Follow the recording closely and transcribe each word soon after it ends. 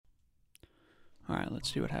All right,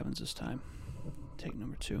 let's see what happens this time. Take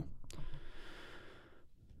number 2.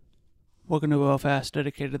 Welcome to Belfast,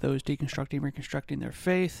 dedicated to those deconstructing and reconstructing their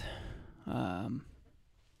faith.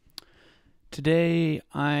 Today,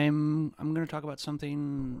 I'm going to talk about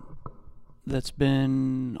something that's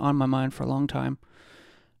been on my mind for a long time,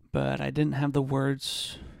 but I didn't have the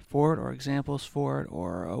words for it or examples for it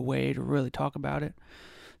or a way to really talk about it.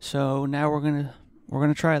 So now we're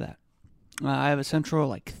gonna try that. I have a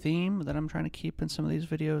central theme that I'm trying to keep in some of these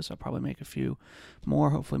videos. I'll probably make a few more,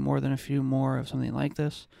 hopefully more than a few more of something like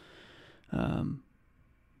this.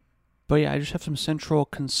 But yeah, I just have some central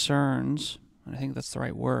concerns, and I think that's the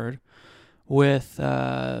right word, with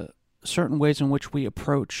certain ways in which we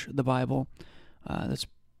approach the Bible. That's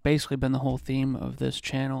basically been the whole theme of this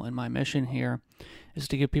channel, and my mission here is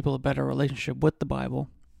to give people a better relationship with the Bible.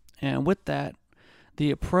 And with that, the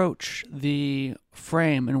approach, the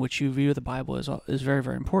frame in which you view the Bible is very,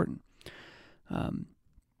 very important.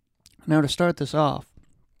 Now, to start this off,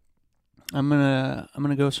 I'm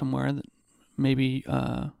gonna go somewhere that maybe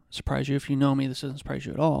surprise you. If you know me, this doesn't surprise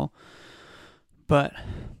you at all. But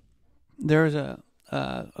there's a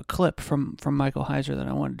clip from Michael Heiser that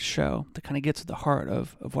I wanted to show that kind of gets at the heart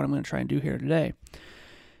of what I'm going to try and do here today.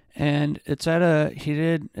 And it's at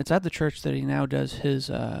the church that he now does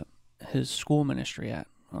his school ministry at,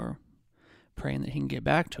 or praying that he can get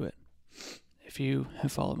back to it, if you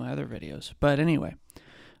have followed my other videos. But anyway,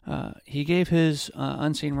 he gave his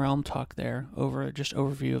Unseen Realm talk there,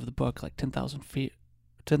 overview of the book, 10,000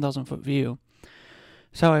 foot view.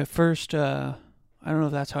 So I first, I don't know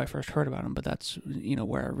if that's how I first heard about him, but that's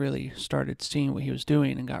where I really started seeing what he was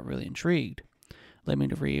doing and got really intrigued. Led me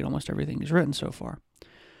to read almost everything he's written so far.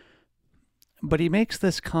 But he makes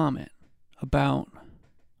this comment about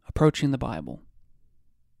approaching the Bible.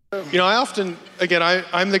 I often,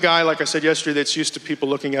 I'm the guy, like I said yesterday, that's used to people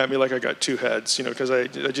looking at me like I got two heads, because I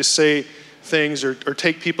just say things or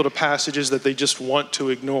take people to passages that they just want to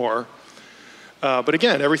ignore. But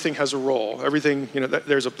again, everything has a role. Everything,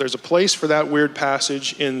 there's a place for that weird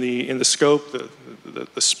passage in the scope,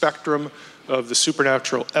 the spectrum of the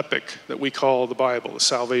supernatural epic that we call the Bible, the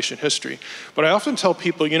salvation history. But I often tell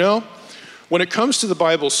people, when it comes to the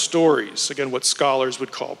Bible stories, again, what scholars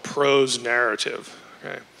would call prose narrative,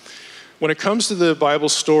 okay? When it comes to the Bible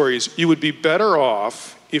stories, you would be better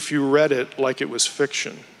off if you read it like it was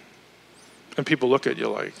fiction. And people look at you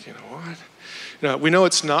like, what? We know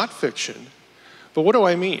it's not fiction, but what do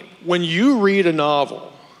I mean? When you read a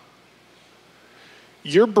novel,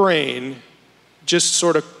 your brain just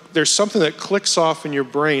there's something that clicks off in your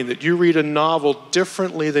brain that you read a novel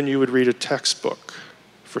differently than you would read a textbook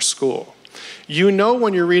for school.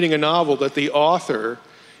 When you're reading a novel that the author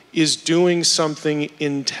is doing something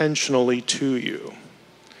intentionally to you.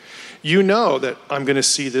 You know that I'm going to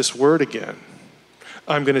see this word again.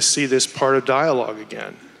 I'm going to see this part of dialogue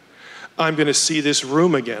again. I'm going to see this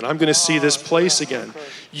room again. I'm going to see this place again.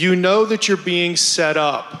 You know that you're being set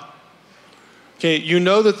up. Okay, you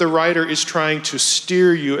know that the writer is trying to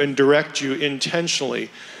steer you and direct you intentionally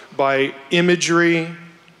by imagery,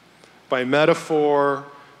 by metaphor,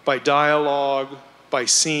 by dialogue, by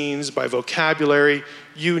scenes, by vocabulary.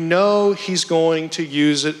 You know he's going to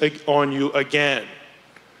use it on you again.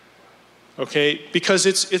 Okay? Because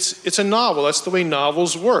it's a novel. That's the way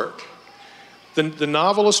novels work. The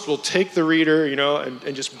novelist will take the reader,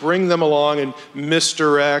 and just bring them along and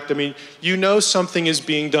misdirect. Something is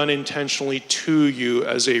being done intentionally to you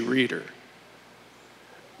as a reader.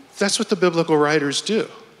 That's what the biblical writers do.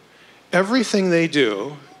 Everything they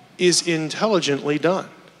do is intelligently done.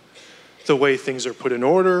 The way things are put in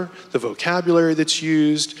order, the vocabulary that's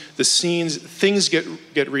used, the scenes, things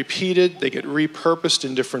get repeated, they get repurposed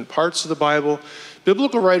in different parts of the Bible.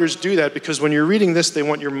 Biblical writers do that because when you're reading this, they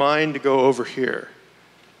want your mind to go over here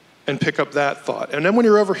and pick up that thought. And then when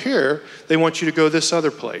you're over here, they want you to go this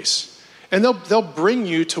other place. And they'll bring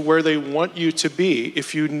you to where they want you to be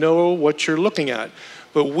if you know what you're looking at.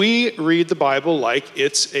 But we read the Bible like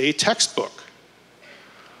it's a textbook.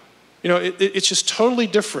 It's just totally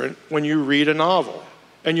different when you read a novel.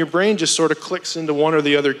 And your brain just sort of clicks into one or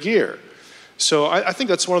the other gear. So I think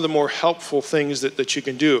that's one of the more helpful things that you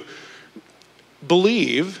can do.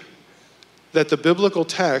 Believe that the biblical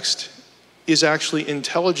text is actually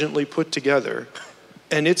intelligently put together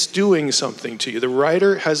and it's doing something to you. The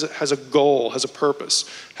writer has a goal, has a purpose,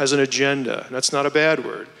 has an agenda. And that's not a bad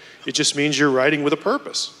word. It just means you're writing with a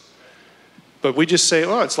purpose. But we just say,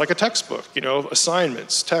 it's like a textbook,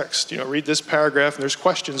 assignments, text, read this paragraph and there's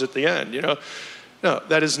questions at the end, No,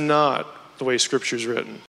 that is not the way Scripture is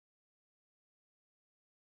written.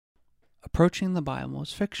 Approaching the Bible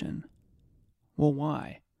is fiction. Well,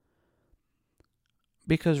 why?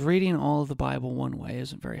 because reading all of the Bible one way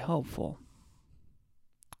isn't very helpful.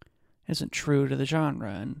 It isn't true to the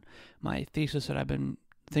genre. And my thesis that I've been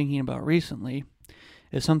thinking about recently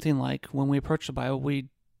is something like, when we approach the Bible, we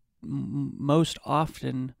most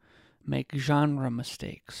often make genre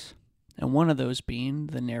mistakes, and one of those being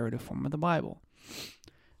the narrative form of the Bible.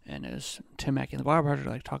 And as Tim Mackey and the Bible Project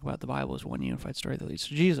like to talk about, the Bible is one unified story that leads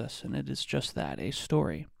to Jesus, and it is just that, a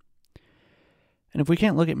story. And if we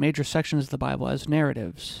can't look at major sections of the Bible as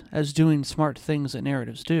narratives, as doing smart things that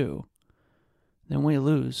narratives do, then we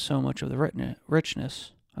lose so much of the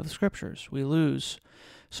richness of the Scriptures. We lose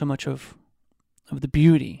so much of the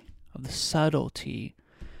beauty, of the subtlety,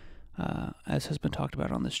 as has been talked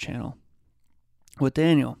about on this channel. With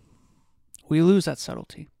Daniel, we lose that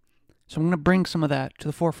subtlety. So I'm going to bring some of that to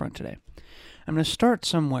the forefront today. I'm going to start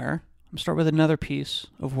somewhere. I'm going to start with another piece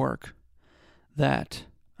of work that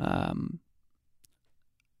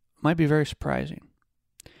might be very surprising.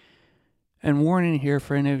 And warning here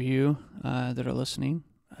for any of you that are listening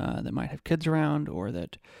that might have kids around, or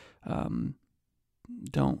that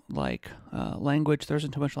don't like language. There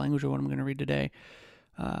isn't too much language of what I'm going to read today,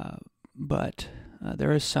 but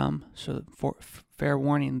there is some, so fair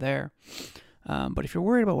warning there. But if you're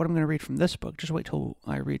worried about what I'm going to read from this book, just wait till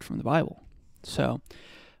I read from the Bible. So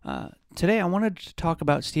today I wanted to talk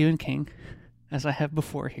about Stephen King, as I have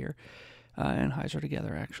before here, and Heiser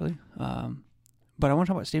together, actually. But I want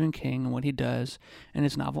to talk about Stephen King and what he does in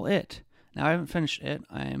his novel It. Now, I haven't finished it.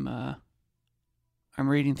 I'm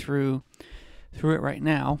reading through it right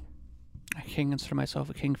now. I can't consider myself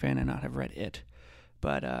a King fan and not have read It.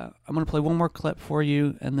 But I'm going to play one more clip for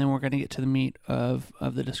you, and then we're going to get to the meat of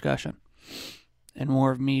the discussion, and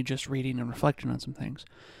more of me just reading and reflecting on some things.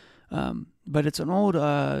 But it's an old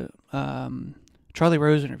Charlie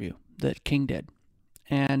Rose interview that King did.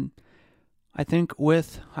 And I think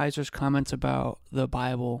with Heiser's comments about the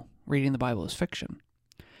Bible, reading the Bible as fiction,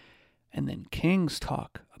 and then King's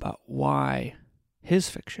talk about why his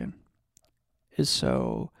fiction is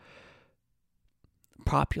so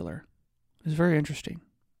popular, is very interesting.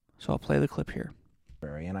 So I'll play the clip here.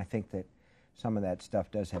 And I think that some of that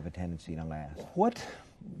stuff does have a tendency to last. What,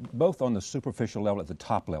 both on the superficial level, at the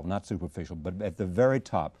top level, not superficial, but at the very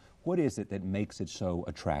top, what is it that makes it so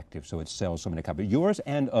attractive, so it sells so many copies? Yours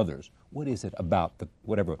and others. What is it about the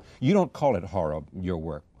whatever? You don't call it horror, your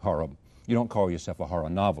work, horror. You don't call yourself a horror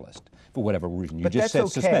novelist for whatever reason. You but just said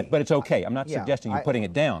suspense, but it's okay. I'm not suggesting you're putting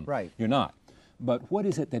it down. Right. You're not. But what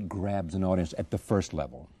is it that grabs an audience at the first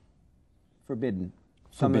level? Forbidden.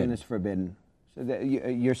 Something that's forbidden. So that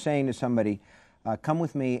you're saying to somebody, come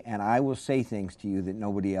with me and I will say things to you that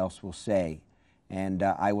nobody else will say. And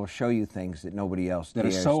I will show you things that nobody else that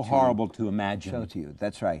dares are so horrible to imagine. Show to you.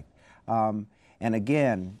 That's right. And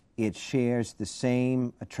again, it shares the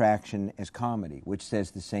same attraction as comedy, which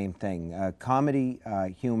says the same thing. Comedy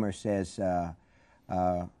humor says,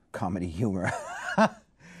 comedy humor.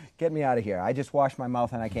 Get me out of here. I just washed my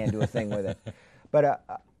mouth and I can't do a thing with it. But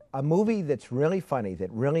a movie that's really funny,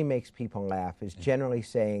 that really makes people laugh, is generally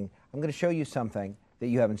saying, I'm going to show you something that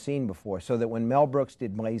you haven't seen before. So that when Mel Brooks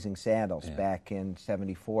did Blazing Saddles back in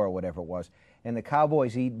 '74 or whatever it was, and the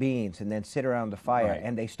cowboys eat beans and then sit around the fire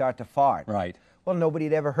and they start to fart. Right. Well, nobody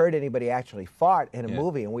had ever heard anybody actually fart in a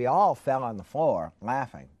movie, and we all fell on the floor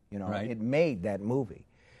laughing. You know, it made that movie.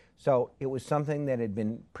 So it was something that had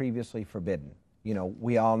been previously forbidden. You know,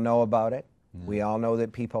 we all know about it. We all know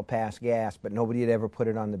that people pass gas, but nobody had ever put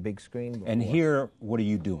it on the big screen before. And here, what are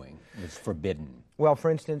you doing? It's forbidden. Well, for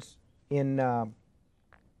instance, in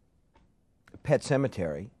Pet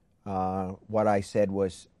Sematary, what I said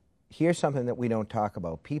was, here's something that we don't talk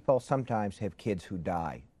about. People sometimes have kids who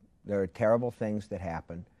die. There are terrible things that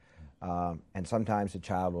happen, and sometimes a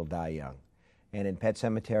child will die young. And in Pet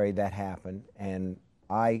Sematary, that happened, and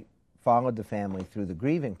I followed the family through the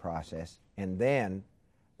grieving process, and then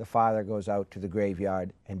the father goes out to the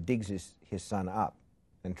graveyard and digs his son up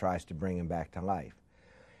and tries to bring him back to life.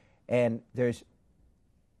 And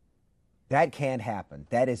that can't happen.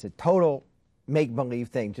 That is a total make-believe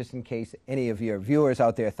thing, just in case any of your viewers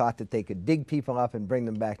out there thought that they could dig people up and bring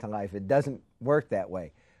them back to life. It doesn't work that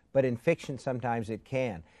way. But in fiction, sometimes it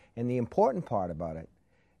can. And the important part about it,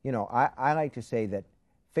 you know, I like to say that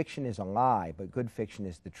fiction is a lie, but good fiction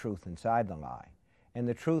is the truth inside the lie. And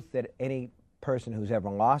the truth that any person who's ever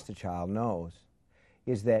lost a child knows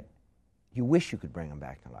is that you wish you could bring them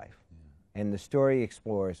back to life. And the story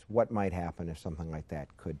explores what might happen if something like that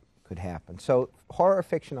could happen. So horror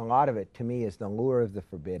fiction, a lot of it, to me, is the lure of the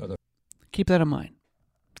forbidden. Keep that in mind.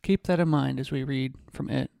 Keep that in mind as we read from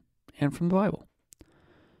it and from the Bible.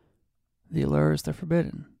 The allure is the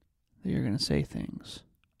forbidden, that you're going to say things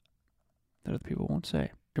that that other people won't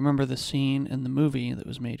say. Remember the scene in the movie that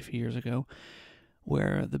was made a few years ago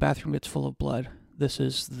where the bathroom gets full of blood? This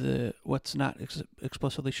is what's not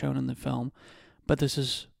explicitly shown in the film, but this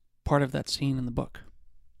is part of that scene in the book.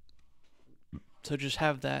 So just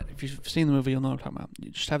have that. If you've seen the movie, you'll know what I'm talking about.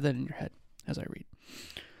 You just have that in your head as I read.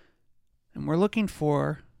 And we're looking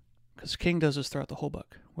for, because King does this throughout the whole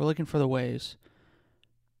book, we're looking for the ways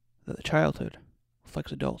that the childhood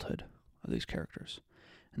reflects adulthood of these characters.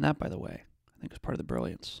 And that, by the way, I think is part of the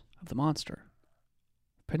brilliance of the monster.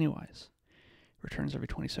 Pennywise returns every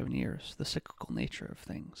 27 years, the cyclical nature of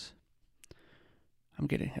things. I'm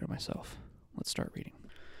getting ahead of myself. Let's start reading.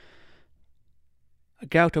 A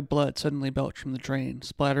gout of blood suddenly belched from the drain,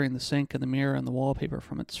 splattering the sink and the mirror and the wallpaper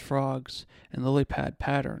from its frogs and lily pad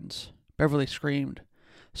patterns. Beverly screamed.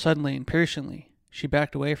 Suddenly and piercingly, she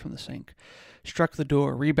backed away from the sink, struck the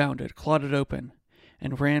door, rebounded, clawed it open,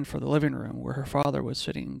 and ran for the living room where her father was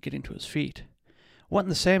sitting, getting to his feet. "What in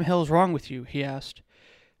the Sam hell's wrong with you?" he asked,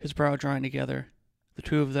 his brow drawing together. The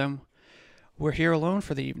two of them were here alone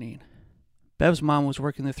for the evening. Bev's mom was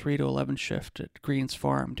working the 3 to 11 shift at Green's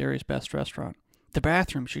Farm, Derry's best restaurant. "The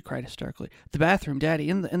bathroom," she cried hysterically. "The bathroom, Daddy,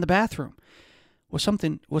 in the bathroom. Was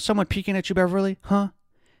someone peeking at you, Beverly? Huh?"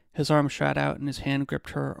 His arm shot out and his hand gripped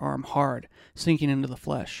her arm hard, sinking into the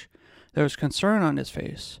flesh. There was concern on his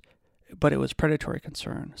face, but it was predatory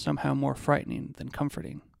concern, somehow more frightening than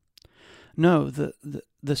comforting. "No,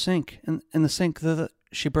 the sink, in the sink,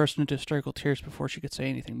 She burst into hysterical tears before she could say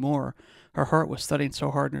anything more. Her heart was thudding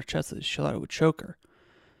so hard in her chest that she thought it would choke her.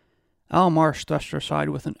 Al Marsh thrust her aside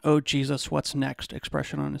with an "Oh, Jesus, what's next?"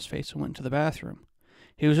 expression on his face and went into the bathroom.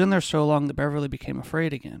 He was in there so long that Beverly became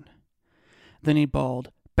afraid again. Then he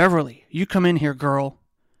bawled, "Beverly, you come in here, girl."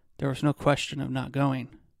 There was no question of not going.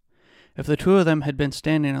 If the two of them had been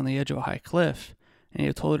standing on the edge of a high cliff, and he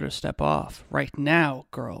had told her to step off, "Right now,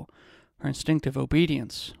 girl," her instinctive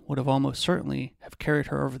obedience would have almost certainly have carried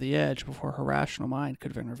her over the edge before her rational mind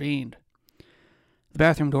could have intervened. The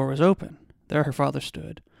bathroom door was open. There her father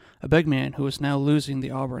stood, a big man who was now losing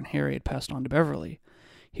the auburn hair he had passed on to Beverly.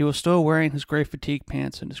 He was still wearing his gray fatigue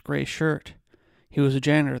pants and his gray shirt. He was a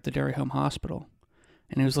janitor at the Derry Home Hospital,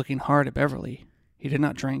 and he was looking hard at Beverly. He did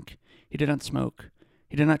not drink. He did not smoke.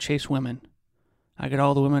 He did not chase women. "I get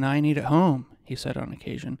all the women I need at home," he said on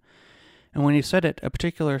occasion. And when he said it, a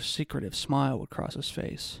particular secretive smile would cross his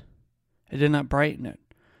face. It did not brighten it,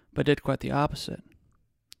 but did quite the opposite.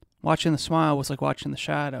 Watching the smile was like watching the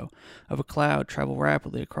shadow of a cloud travel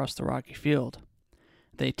rapidly across the rocky field.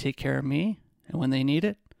 They take care of me, and when they need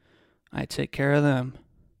it, I take care of them.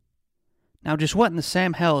 "Now just what in the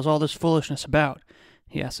Sam hell is all this foolishness about?"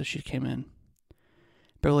 he asked as she came in.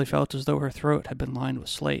 Beverly felt as though her throat had been lined with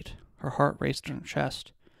slate. Her heart raced in her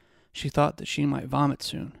chest. She thought that she might vomit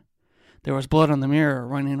soon. There was blood on the mirror,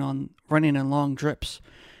 running in long drips.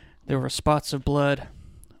 There were spots of blood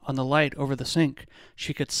on the light over the sink.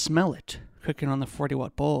 She could smell it, cooking on the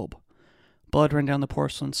 40-watt bulb. Blood ran down the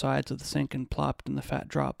porcelain sides of the sink and plopped in the fat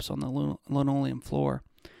drops on the linoleum floor.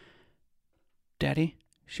 "Daddy?"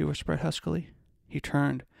 she whispered huskily. He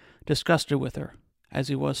turned, disgusted with her, as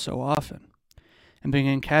he was so often, and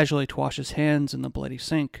began casually to wash his hands in the bloody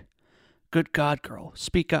sink. "Good God, girl,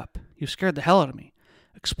 speak up. You scared the hell out of me.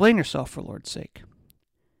 Explain yourself, for Lord's sake."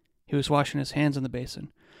 He was washing his hands in the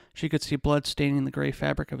basin. She could see blood staining the gray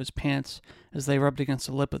fabric of his pants as they rubbed against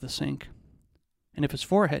the lip of the sink. And if his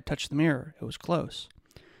forehead touched the mirror, it was close.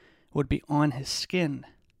 It would be on his skin.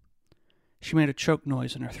 She made a choke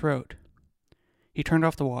noise in her throat. He turned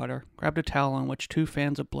off the water, grabbed a towel on which 2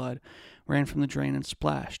 fans of blood ran from the drain and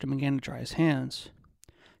splashed, and began to dry his hands.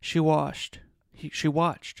 She watched,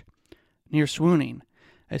 near swooning,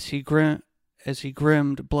 as he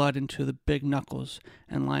grimmed blood into the big knuckles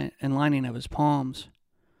and lining of his palms.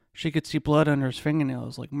 She could see blood under his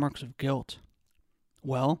fingernails like marks of guilt.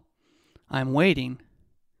 "Well, I'm waiting."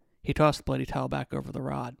 He tossed the bloody towel back over the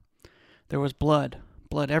rod. There was blood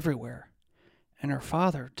everywhere, and her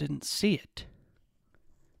father didn't see it.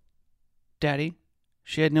 "Daddy,"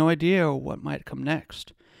 she had no idea what might come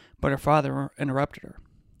next, but her father interrupted her.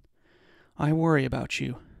 "I worry about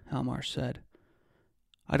you," Al Marsh said.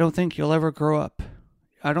 I don't think you'll ever grow up.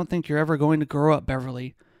 I don't think you're ever going to grow up,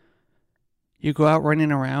 Beverly. You go out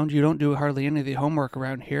running around. You don't do hardly any of the homework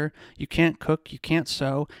around here. You can't cook. You can't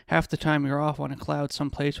sew. Half the time you're off on a cloud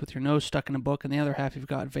someplace with your nose stuck in a book, and the other half you've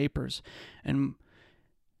got vapors and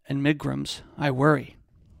megrims. I worry."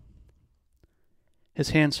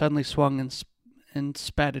 His hand suddenly swung and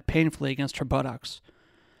spatted painfully against her buttocks.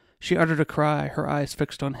 She uttered a cry, her eyes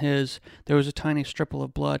fixed on his. There was a tiny stipple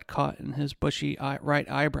of blood caught in his bushy right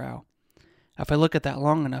eyebrow. "If I look at that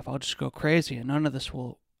long enough, I'll just go crazy, and none of this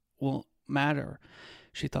will matter,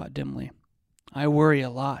 she thought dimly. I worry a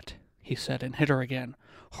lot, he said, and hit her again,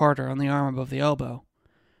 harder, on the arm above the elbow.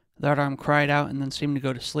 That arm cried out and then seemed to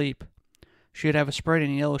go to sleep. She'd have a spread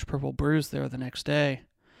and yellowish-purple bruise there the next day.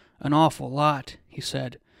 An awful lot, he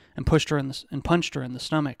said, and punched her in the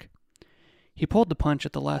stomach. He pulled the punch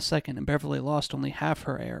at the last second, and Beverly lost only half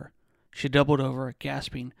her air. She doubled over,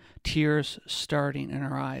 gasping, tears starting in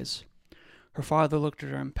her eyes. Her father looked at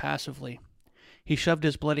her impassively. He shoved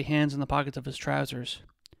his bloody hands in the pockets of his trousers.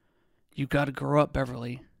 You gotta grow up,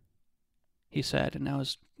 Beverly, he said, and now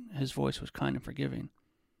his voice was kind and forgiving.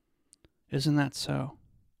 Isn't that so?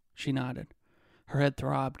 She nodded. Her head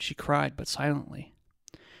throbbed. She cried, but silently.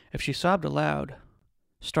 If she sobbed aloud,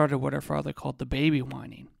 started what her father called the baby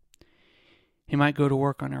whining, he might go to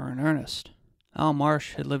work on her in earnest. Al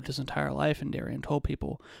Marsh had lived his entire life in Derry and told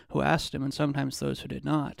people who asked him, and sometimes those who did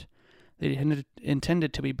not, that he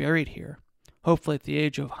intended to be buried here, hopefully at the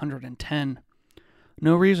age of 110.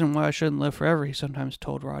 No reason why I shouldn't live forever, he sometimes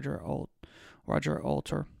told Roger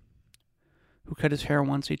Alter, who cut his hair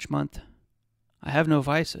once each month. I have no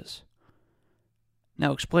vices.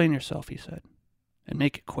 Now explain yourself, he said, and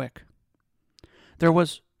make it quick.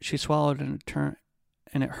 She swallowed and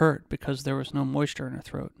it hurt because there was no moisture in her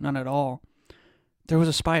throat, none at all. There was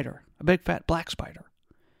a spider, a big fat black spider.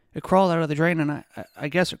 It crawled out of the drain, and I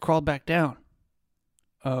guess it crawled back down.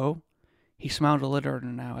 Oh? He smiled a little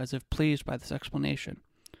now, as if pleased by this explanation.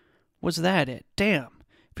 Was that it? Damn!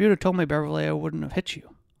 If you'd have told me, Beverly, I wouldn't have hit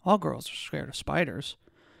you. All girls are scared of spiders.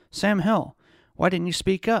 Sam Hill, why didn't you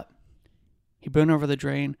speak up? He bent over the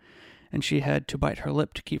drain, and she had to bite her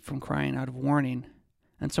lip to keep from crying out of warning.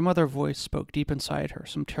 And some other voice spoke deep inside her,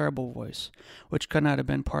 some terrible voice, which could not have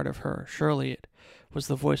been part of her. Surely it was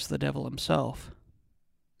the voice of the devil himself.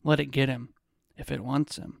 Let it get him, if it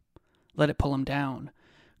wants him. Let it pull him down.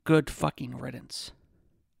 Good fucking riddance.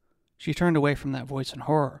 She turned away from that voice in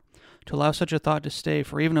horror. To allow such a thought to stay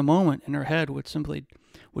for even a moment in her head would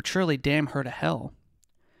surely damn her to hell.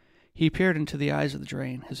 He peered into the eyes of the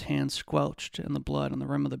drain, his hands squelched in the blood on the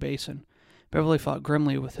rim of the basin. Beverly fought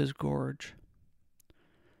grimly with his gorge.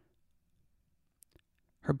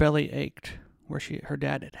 Her belly ached where her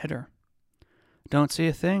dad had hit her. Don't see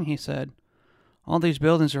a thing, he said. All these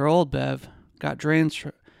buildings are old, Bev. Got drains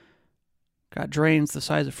the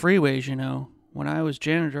size of freeways, you know. When I was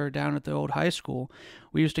janitor down at the old high school,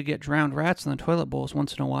 we used to get drowned rats in the toilet bowls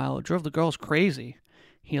once in a while. It drove the girls crazy.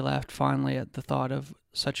 He laughed fondly at the thought of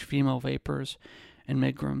such female vapors and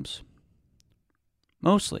megrims.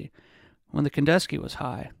 Mostly when the Kandeski was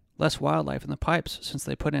high. Less wildlife in the pipes since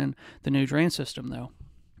they put in the new drain system, though.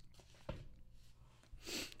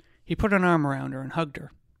 He put an arm around her and hugged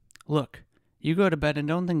her. Look, you go to bed and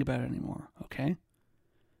don't think about it anymore, okay?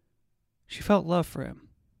 She felt love for him.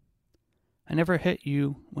 I never hit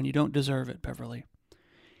you when you don't deserve it, Beverly.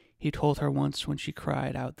 He told her once when she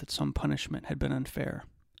cried out that some punishment had been unfair.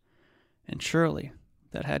 And surely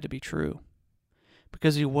that had to be true,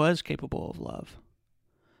 because he was capable of love.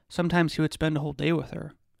 Sometimes he would spend a whole day with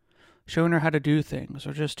her, showing her how to do things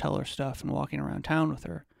or just tell her stuff and walking around town with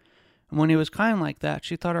her. And when he was kind like that,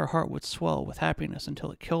 she thought her heart would swell with happiness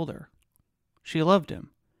until it killed her. She loved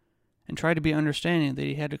him and tried to be understanding that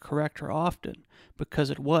he had to correct her often because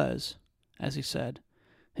it was, as he said,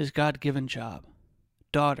 his God-given job.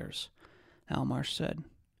 Daughters, Al Marsh said,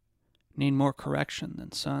 need more correction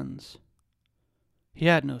than sons. He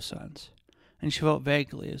had no sons, and she felt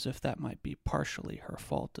vaguely as if that might be partially her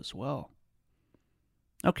fault as well.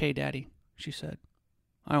 Okay, Daddy, she said.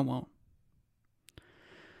 I won't.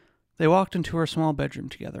 They walked into her small bedroom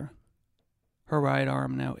together. Her right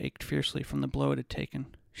arm now ached fiercely from the blow it had taken.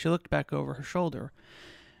 She looked back over her shoulder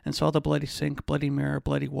and saw the bloody sink, bloody mirror,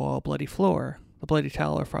 bloody wall, bloody floor, the bloody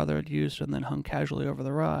towel her father had used and then hung casually over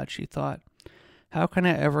the rod. She thought, how can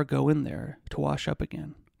I ever go in there to wash up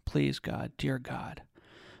again? Please, God, dear God.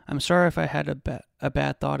 I'm sorry if I had a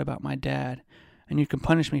bad thought about my dad, and you can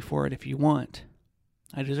punish me for it if you want.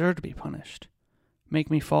 I deserve to be punished. Make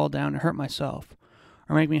me fall down and hurt myself,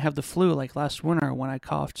 or make me have the flu like last winter when I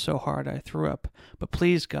coughed so hard I threw up. But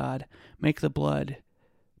please, God, make the blood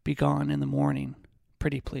be gone in the morning.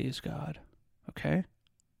 Pretty please, God. Okay?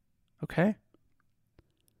 Okay?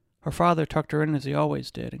 Her father tucked her in as he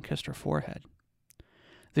always did and kissed her forehead.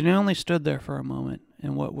 Then he only stood there for a moment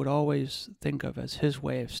in what would always think of as his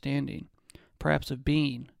way of standing, perhaps of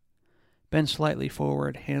being. Bent slightly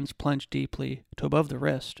forward, hands plunged deeply to above the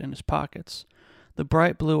wrist in his pockets, the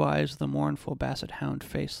bright blue eyes of the mournful basset hound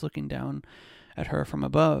face looking down at her from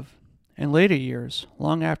above. In later years,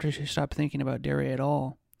 long after she stopped thinking about Derry at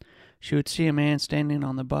all, she would see a man standing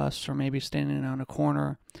on the bus or maybe standing on a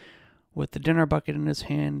corner With the dinner bucket in his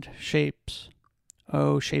hand, shapes,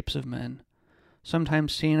 oh, shapes of men,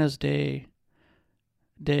 sometimes seen as day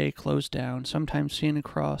closed down, sometimes seen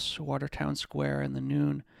across Watertown Square in the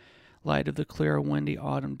noon light of the clear, windy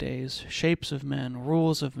autumn days, shapes of men,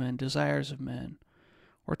 rules of men, desires of men.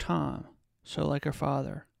 Or Tom, so like her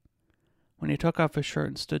father, when he took off his shirt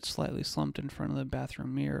and stood slightly slumped in front of the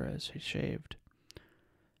bathroom mirror as he shaved.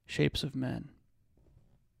 Shapes of men.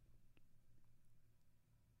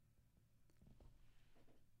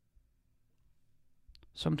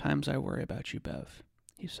 Sometimes I worry about you, Bev,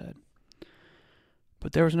 he said.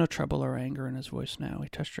 But there was no trouble or anger in his voice now. He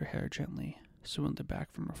touched her hair gently, smoothed it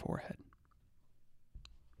back from her forehead.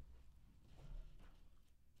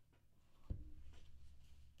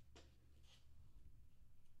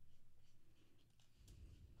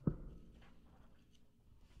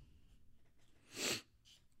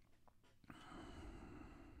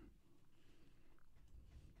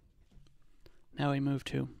 Now we move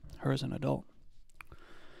to her as an adult.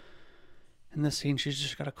 In this scene, she's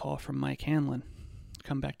just got a call from Mike Hanlon,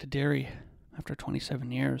 come back to Derry after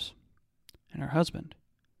 27 years. And her husband,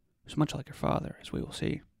 who's much like her father, as we will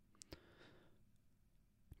see,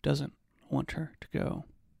 doesn't want her to go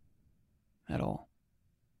at all.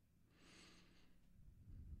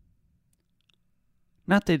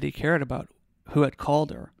 Not that he cared about who had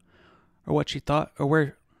called her, or what she thought, or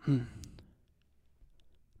where...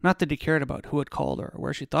 Not that he cared about who had called her, or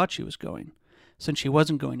where she thought she was going, since she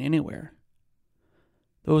wasn't going anywhere.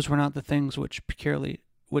 Those were not the things which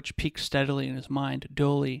peaked steadily in his mind,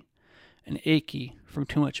 dully and achy from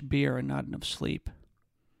too much beer and not enough sleep.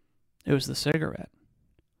 It was the cigarette.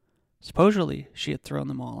 Supposedly, she had thrown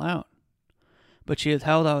them all out. But she had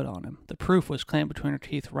held out on him. The proof was clamped between her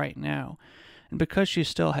teeth right now, and because she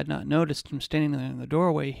still had not noticed him standing there in the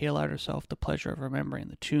doorway, he allowed herself the pleasure of remembering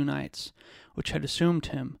the 2 nights which had assumed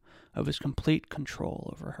him of his complete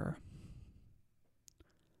control over her.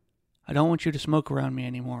 I don't want you to smoke around me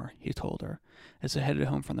anymore, he told her, as they headed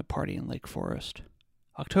home from the party in Lake Forest.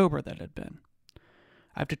 October, that had been.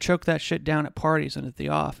 I have to choke that shit down at parties and at the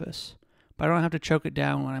office, but I don't have to choke it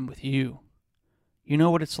down when I'm with you. You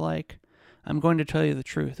know what it's like? I'm going to tell you the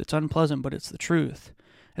truth. It's unpleasant, but it's the truth.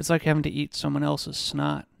 It's like having to eat someone else's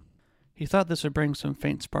snot. He thought this would bring some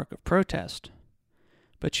faint spark of protest,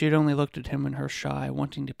 but she had only looked at him in her shy,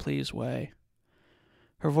 wanting to please way.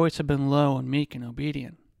 Her voice had been low and meek and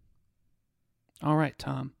obedient. All right,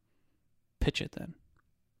 Tom. Pitch it, then.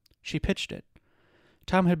 She pitched it.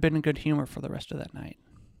 Tom had been in good humor for the rest of that night.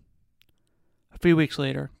 A few weeks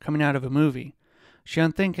later, coming out of a movie, she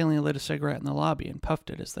unthinkingly lit a cigarette in the lobby and puffed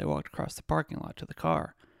it as they walked across the parking lot to the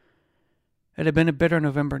car. It had been a bitter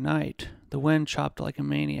November night. The wind chopped like a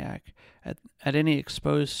maniac at any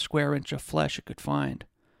exposed square inch of flesh it could find.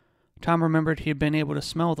 Tom remembered he had been able to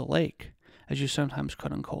smell the lake, as you sometimes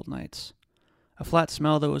could on cold nights. A flat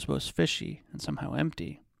smell that was both fishy and somehow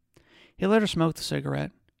empty. He let her smoke the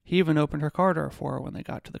cigarette. He even opened her car door for her when they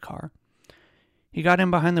got to the car. He got in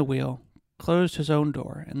behind the wheel, closed his own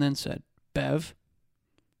door, and then said, "Bev?"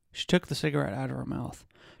 She took the cigarette out of her mouth,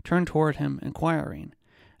 turned toward him, inquiring,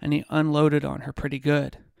 and he unloaded on her pretty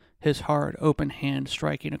good, his hard, open hand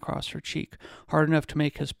striking across her cheek, hard enough to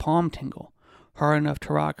make his palm tingle, hard enough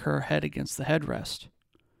to rock her head against the headrest.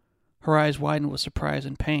 Her eyes widened with surprise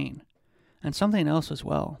and pain, and something else as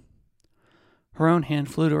well. Her own hand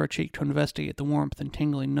flew to her cheek to investigate the warmth and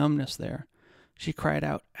tingling numbness there. She cried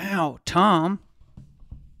out, "Ow, Tom!"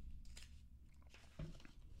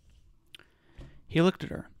 He looked at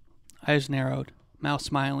her, eyes narrowed, mouth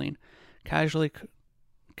smiling, casually,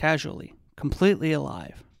 completely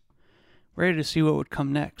alive, ready to see what would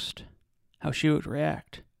come next, how she would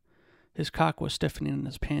react. His cock was stiffening in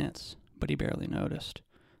his pants, but he barely noticed.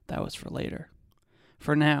 That was for later.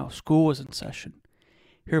 For now, school was in session.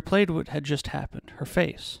 He replayed what had just happened, her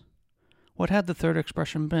face. What had the third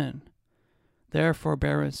expression been? There for a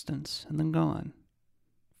bare instance, and then gone.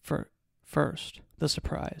 First, the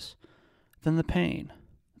surprise, then the pain,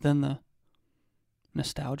 then the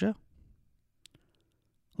nostalgia?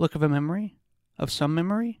 Look of a memory? Of some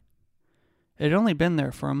memory? It had only been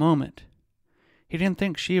there for a moment. He didn't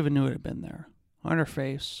think she even knew it had been there, on her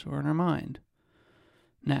face or in her mind.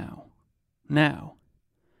 Now,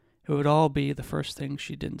 it would all be the first thing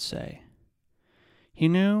she didn't say. He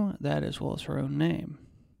knew that as well as her own name.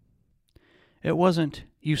 It wasn't,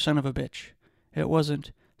 "You son of a bitch." It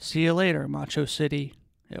wasn't, "See you later, Macho City."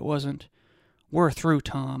 It wasn't, "We're through,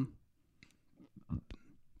 Tom."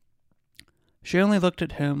 She only looked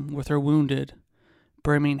at him with her wounded,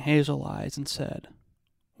 brimming hazel eyes and said,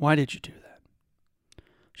 "Why did you do that?"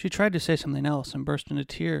 She tried to say something else and burst into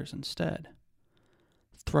tears instead.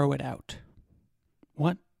 Throw it out.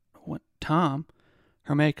 What, Tom?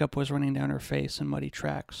 Her makeup was running down her face in muddy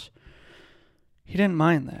tracks. He didn't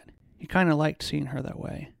mind that. He kind of liked seeing her that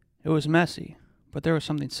way. It was messy, but there was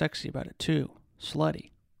something sexy about it too.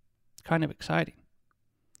 Slutty. Kind of exciting.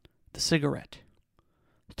 The cigarette.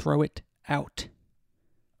 Throw it out.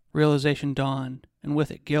 Realization dawned, and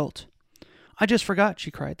with it guilt. I just forgot,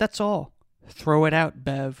 she cried. That's all. Throw it out,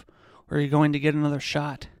 Bev, or you're going to get another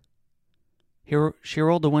shot. She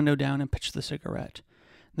rolled the window down and pitched the cigarette.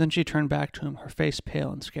 Then she turned back to him, her face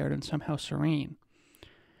pale and scared and somehow serene.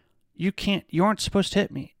 You aren't supposed to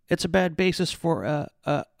hit me. It's a bad basis for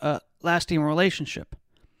a lasting relationship.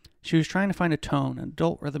 She was trying to find a tone, an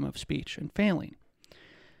adult rhythm of speech, and failing.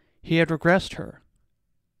 He had regressed her.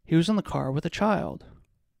 He was in the car with a child.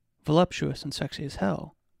 Voluptuous and sexy as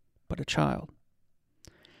hell, but a child.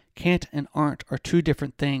 Can't and aren't are two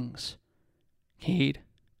different things. He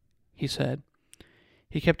said.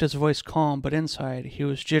 He kept his voice calm, but inside he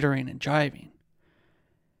was jittering and jiving.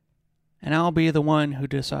 And I'll be the one who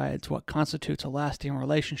decides what constitutes a lasting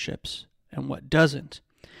relationship and what doesn't.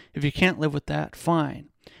 If you can't live with that, fine.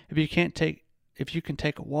 If you can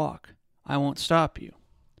take a walk, I won't stop you.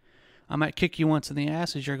 I might kick you once in the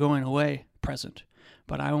ass as you're going away, present,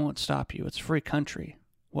 but I won't stop you. It's a free country.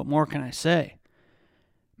 What more can I say?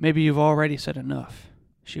 Maybe you've already said enough,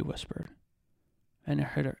 she whispered. And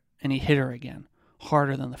he hit her again,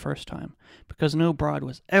 harder than the first time, because no broad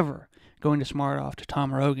was ever going to smart off to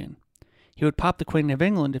Tom Rogan. He would pop the Queen of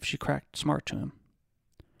England if she cracked smart to him.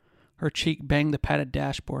 Her cheek banged the padded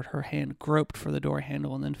dashboard, her hand groped for the door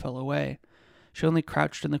handle and then fell away. She only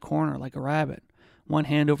crouched in the corner like a rabbit, one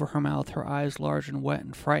hand over her mouth, her eyes large and wet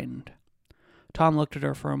and frightened. Tom looked at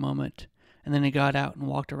her for a moment, and then he got out and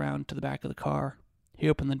walked around to the back of the car. He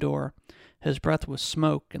opened the door. His breath was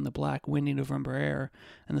smoke in the black, windy November air,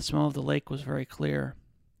 and the smell of the lake was very clear.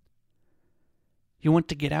 You want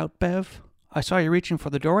to get out, Bev? I saw you reaching for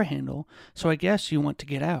the door handle, so I guess you want to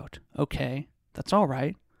get out. Okay, that's all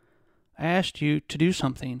right. I asked you to do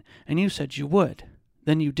something, and you said you would.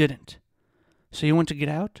 Then you didn't. So you want to get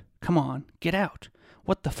out? Come on, get out.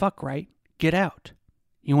 What the fuck, right? Get out.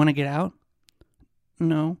 You want to get out?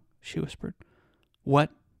 No, she whispered. What?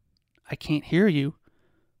 I can't hear you.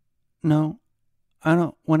 No, I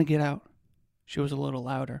don't want to get out. She was a little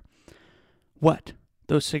louder. What?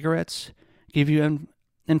 Those cigarettes give you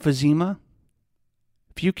emphysema?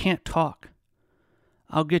 If you can't talk,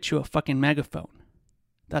 I'll get you a fucking megaphone.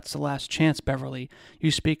 That's the last chance, Beverly. You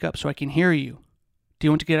speak up so I can hear you. Do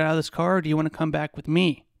you want to get out of this car, or do you want to come back with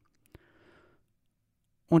me? I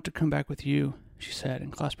want to come back with you, she said,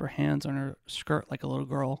 and clasped her hands on her skirt like a little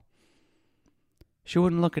girl. She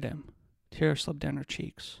wouldn't look at him. Tears slipped down her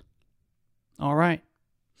cheeks. All right,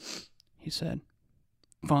 he said.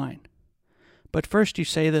 Fine. But first you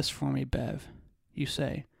say this for me, Bev. You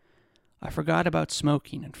say, I forgot about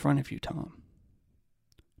smoking in front of you, Tom.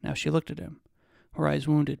 Now she looked at him, her eyes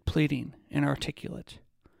wounded, pleading, inarticulate.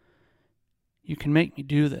 You can make me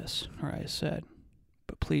do this, her eyes said,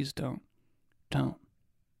 but please don't. Don't.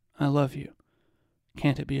 I love you.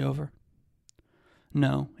 Can't it be over?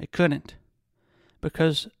 No, it couldn't,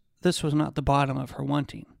 because this was not the bottom of her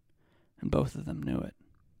wanting, and both of them knew it.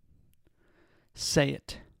 Say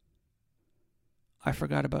it. I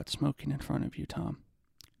forgot about smoking in front of you, Tom.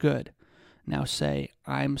 Good. Now say,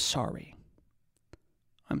 I'm sorry.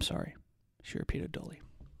 I'm sorry, she repeated dully.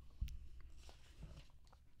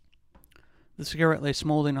 The cigarette lay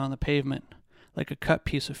smoldering on the pavement, like a cut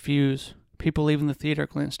piece of fuse. People leaving the theater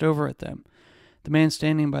glanced over at them. The man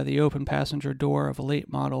standing by the open passenger door of a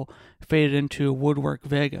late model faded into a woodwork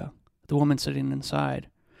Vega, the woman sitting inside,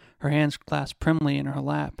 her hands clasped primly in her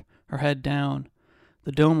lap, her head down,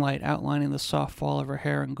 the dome light outlining the soft fall of her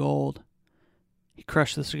hair in gold. He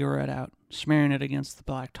crushed the cigarette out, smearing it against the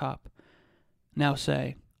black top. Now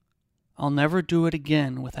say, I'll never do it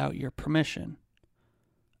again without your permission.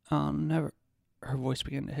 I'll never... Her voice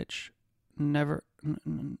began to hitch. Never...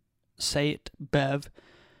 Say it, Bev.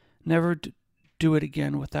 Never do it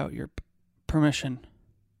again without your permission.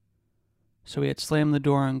 So he had slammed the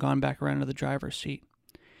door and gone back around to the driver's seat.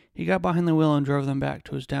 He got behind the wheel and drove them back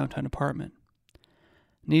to his downtown apartment.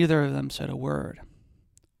 Neither of them said a word.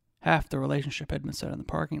 Half the relationship had been set in the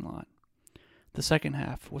parking lot. The second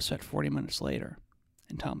half was set 40 minutes later,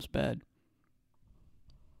 in Tom's bed.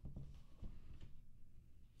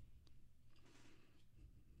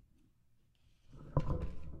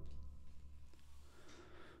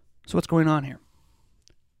 So what's going on here?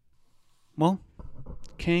 Well,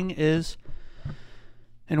 King is,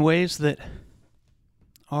 in ways that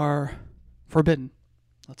are forbidden,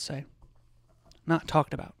 let's say, not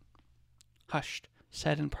talked about, hushed,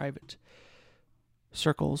 said in private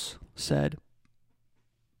circles, said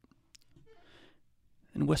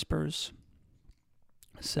in whispers,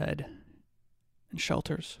 said in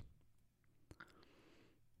shelters,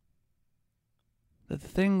 that the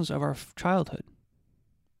things of our childhood,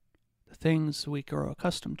 the things we grow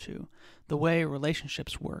accustomed to, the way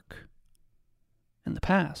relationships work in the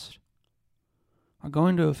past, are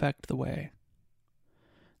going to affect the way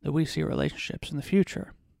that we see relationships in the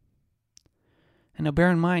future. And now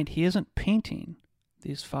bear in mind, he isn't painting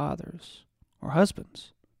these fathers or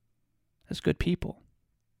husbands as good people.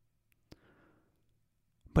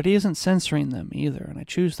 But he isn't censoring them either, and I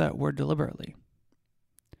choose that word deliberately.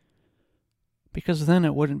 Because then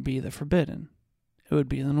it wouldn't be the forbidden, it would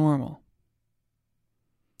be the normal.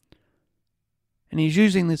 And he's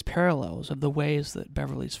using these parallels of the ways that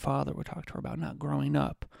Beverly's father would talk to her about not growing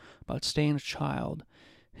up, about staying a child,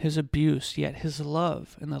 his abuse, yet his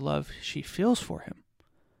love and the love she feels for him,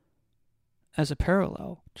 as a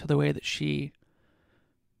parallel to the way that she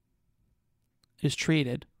is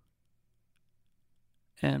treated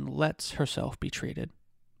and lets herself be treated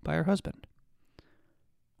by her husband.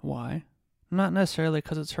 Why? Not necessarily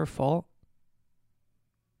because it's her fault,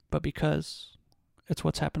 but because it's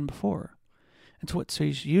what's happened before. It's what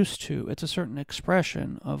she's used to. It's a certain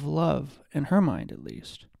expression of love, in her mind at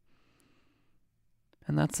least.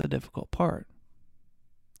 And that's the difficult part.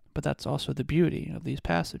 But that's also the beauty of these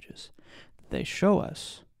passages. They show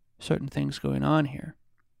us certain things going on here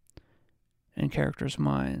in characters'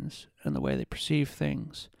 minds and the way they perceive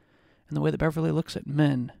things and the way that Beverly looks at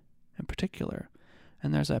men in particular.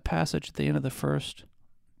 And there's that passage at the end of the first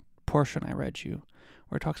portion I read you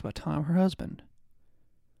where it talks about Tom, her husband,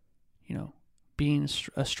 being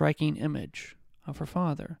a striking image of her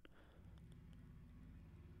father.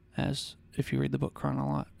 As if you read the book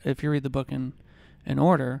if you read the book in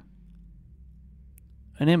order,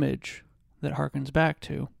 an image that harkens back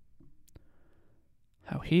to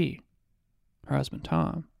how her husband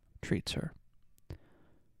Tom, treats her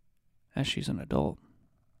as she's an adult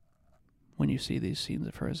when you see these scenes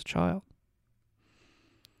of her as a child.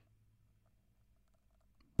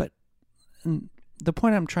 But the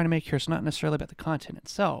point I'm trying to make here is not necessarily about the content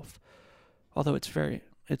itself, although it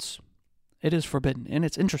is forbidden and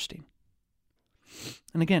it's interesting.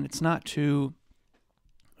 And again, it's not to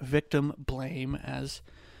victim blame as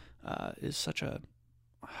is such a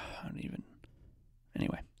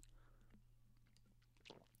anyway,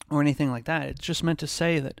 or anything like that. It's just meant to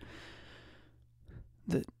say that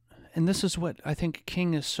and this is what I think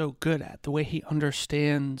King is so good at, the way he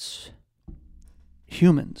understands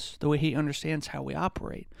humans, the way he understands how we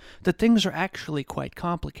operate, that things are actually quite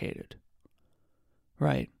complicated,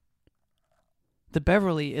 right? The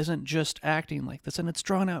Beverly isn't just acting like this, and it's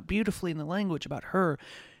drawn out beautifully in the language about her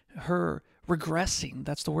regressing,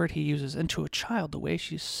 that's the word he uses, into a child, the way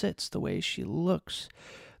she sits, the way she looks,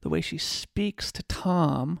 the way she speaks to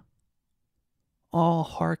Tom, all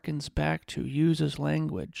harkens back to, uses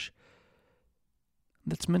language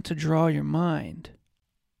that's meant to draw your mind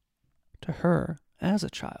to her as a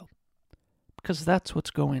child, because that's what's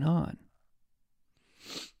going on.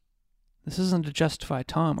 This isn't to justify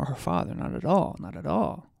Tom or her father, not at all, not at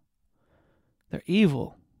all. They're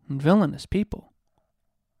evil and villainous people.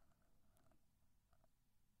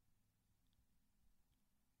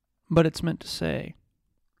 But it's meant to say,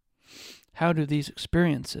 how do these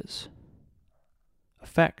experiences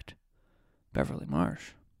affect Beverly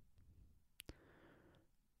Marsh?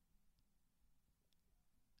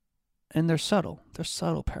 And they're subtle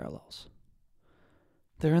parallels.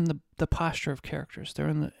 They're in the posture of characters. They're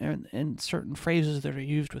in certain phrases that are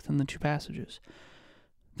used within the two passages.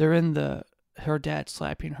 They're in her dad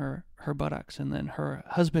slapping her buttocks, and then her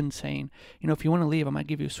husband saying, if you want to leave, I might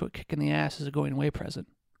give you a swift kick in the ass as a going away present.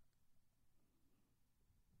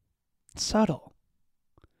 It's subtle.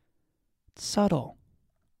 It's subtle.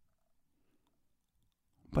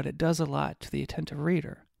 But it does a lot to the attentive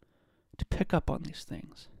reader to pick up on these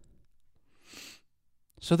things.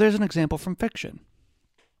 So there's an example from fiction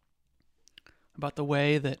about the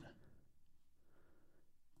way that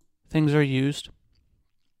things are used,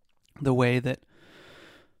 the way that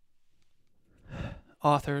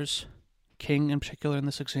authors, King in particular in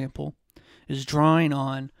this example, is drawing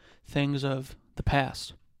on things of the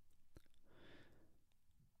past.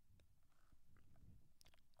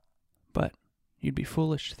 But you'd be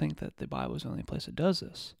foolish to think that the Bible is the only place that does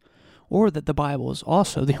this. Or that the Bible is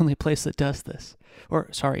also the only place that does this.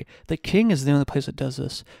 That King is the only place that does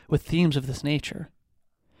this with themes of this nature.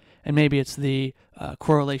 And maybe it's the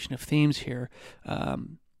correlation of themes here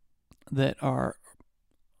that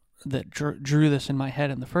drew this in my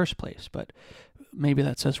head in the first place. But maybe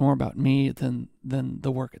that says more about me than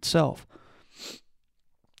the work itself.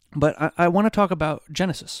 But I want to talk about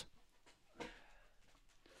Genesis.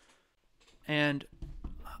 And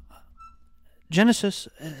Genesis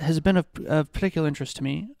has been of particular interest to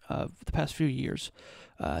me the past few years,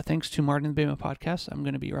 thanks to Martin and the Bama podcast. I'm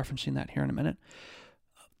going to be referencing that here in a minute.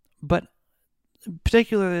 But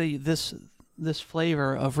particularly this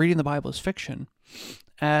flavor of reading the Bible as fiction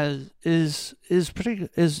is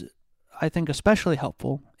I think especially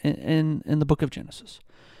helpful in the book of Genesis.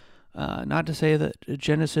 Not to say that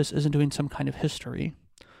Genesis isn't doing some kind of history,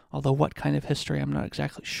 although what kind of history I'm not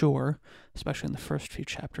exactly sure, especially in the first few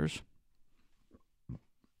chapters.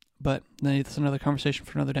 But that's another conversation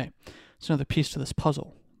for another day. It's another piece to this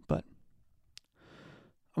puzzle. But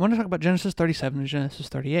I want to talk about Genesis 37 and Genesis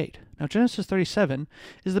 38. Now, Genesis 37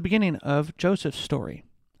 is the beginning of Joseph's story.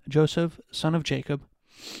 Joseph, son of Jacob.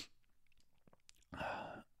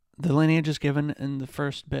 The lineage is given in the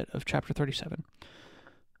first bit of chapter 37.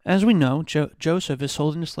 As we know, Joseph is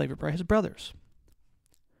sold into slavery by his brothers.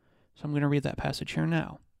 So I'm going to read that passage here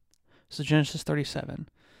now. This is Genesis 37.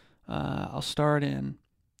 I'll start in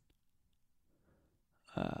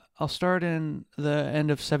the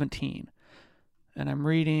end of 17, and I'm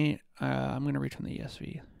reading. I'm going to read from the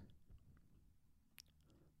ESV.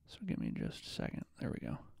 So give me just a second. There we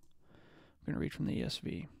go. I'm going to read from the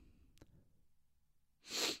ESV.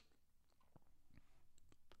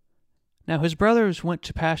 Now his brothers went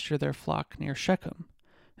to pasture their flock near Shechem,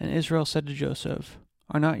 and Israel said to Joseph,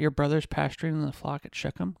 "Are not your brothers pasturing in the flock at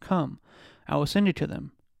Shechem? Come, I will send you to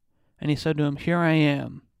them." And he said to him, "Here I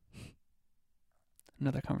am."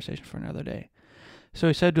 Another conversation for another day. So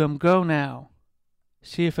he said to him, "Go now,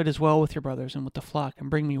 see if it is well with your brothers and with the flock, and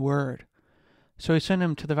bring me word." So he sent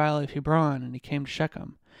him to the valley of Hebron, and he came to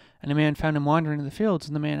Shechem. And a man found him wandering in the fields,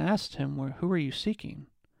 and the man asked him, "Who are you seeking?"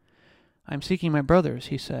 "I am seeking my brothers,"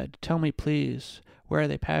 he said. "Tell me, please, where are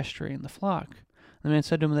they pasturing the flock?" And the man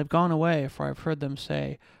said to him, "They've gone away, for I have heard them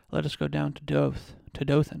say, 'Let us go down to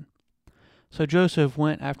Dothan.'" So Joseph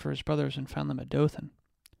went after his brothers and found them at Dothan.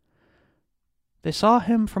 They saw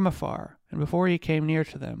him from afar, and before he came near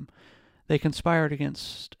to them, they conspired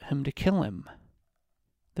against him to kill him.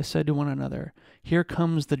 They said to one another, "Here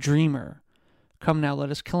comes the dreamer. Come now, let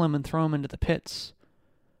us kill him and throw him into the pits.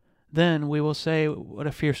 Then we will say what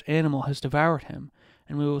a fierce animal has devoured him,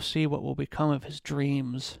 and we will see what will become of his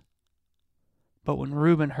dreams." But when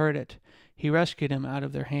Reuben heard it, he rescued him out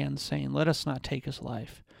of their hands, saying, "Let us not take his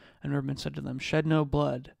life." And Reuben said to them, "Shed no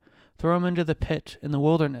blood. Throw him into the pit in the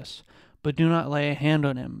wilderness, but do not lay a hand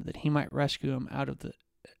on him, that he might rescue him out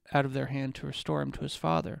of their hand to restore him to his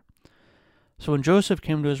father." So when Joseph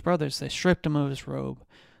came to his brothers, they stripped him of his robe,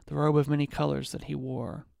 the robe of many colors that he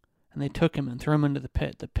wore. And they took him and threw him into the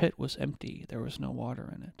pit. The pit was empty. There was no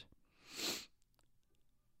water in it.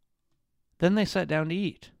 Then they sat down to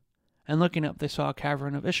eat. And looking up, they saw a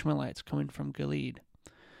caravan of Ishmaelites coming from Gilead,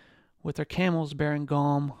 with their camels bearing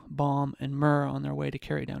gum, balm, and myrrh on their way to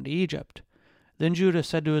carry down to Egypt. Then Judah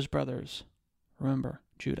said to his brothers, remember,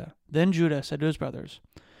 Judah. Then Judah said to his brothers,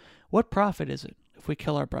 "What profit is it if we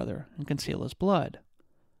kill our brother and conceal his blood?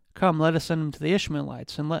 Come, let us send him to the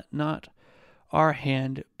Ishmaelites, and let not our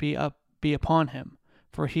hand be upon him,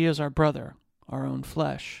 for he is our brother, our own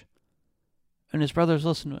flesh." And his brothers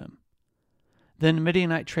listened to him. Then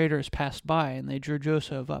Midianite traders passed by, and they drew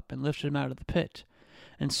Joseph up and lifted him out of the pit,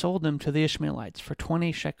 and sold him to the Ishmaelites for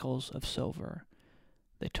 20 shekels of silver.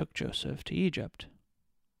 They took Joseph to Egypt.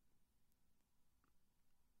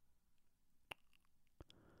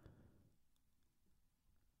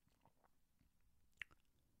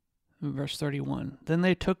 Verse 31. Then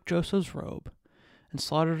they took Joseph's robe, and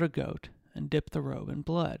slaughtered a goat, and dipped the robe in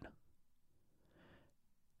blood.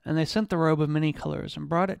 And they sent the robe of many colors, and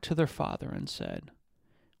brought it to their father, and said,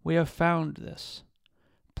 "We have found this.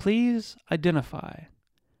 Please identify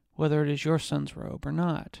whether it is your son's robe or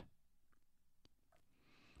not."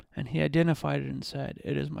 And he identified it and said,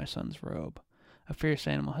 "It is my son's robe. A fierce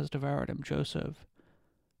animal has devoured him. Joseph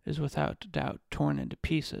is without doubt torn into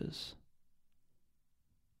pieces."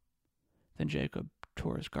 Then Jacob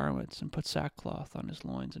tore his garments and put sackcloth on his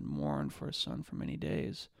loins and mourned for his son for many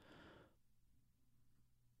days.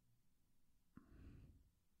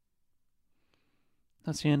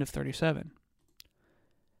 That's the end of 37.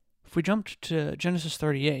 If we jumped to Genesis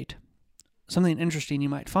 38, something interesting you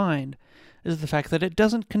might find is the fact that it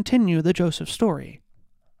doesn't continue the Joseph story.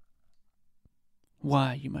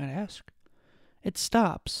 Why, you might ask? It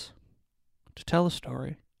stops to tell a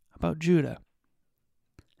story about Judah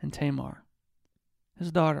and Tamar,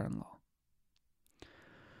 his daughter-in-law.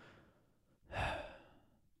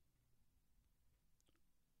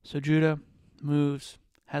 So Judah moves,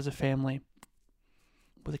 has a family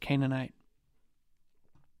with a Canaanite.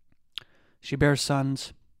 She bears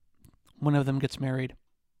sons. One of them gets married.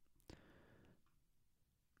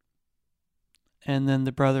 And then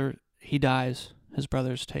the brother, he dies. His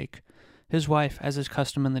brothers take his wife, as is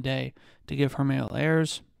custom in the day, to give her male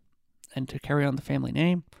heirs and to carry on the family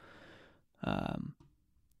name.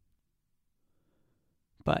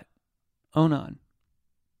 But Onan,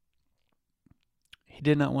 he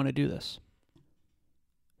did not want to do this.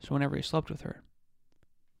 So whenever he slept with her,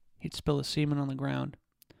 he'd spill his semen on the ground.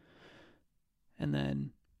 And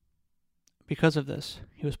then, because of this,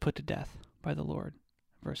 he was put to death by the Lord.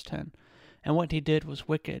 Verse 10. And what he did was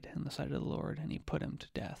wicked in the sight of the Lord, and he put him to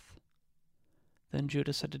death. Then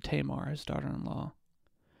Judah said to Tamar, his daughter-in-law,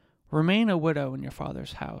 Remain a widow in your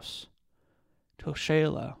father's house, till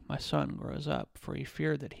Shelah, my son, grows up, for he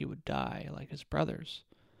feared that he would die like his brothers.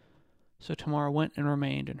 So Tamar went and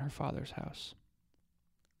remained in her father's house.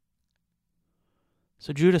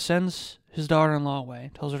 So Judah sends his daughter-in-law away,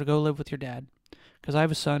 tells her to go live with your dad, because I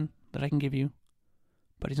have a son that I can give you,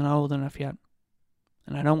 but he's not old enough yet,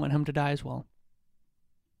 and I don't want him to die as well.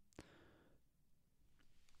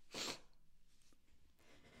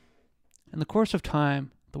 In the course of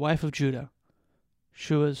time, the wife of Judah,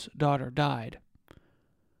 Shua's daughter, died.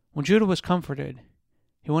 When Judah was comforted,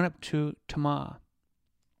 he went up to Tamar,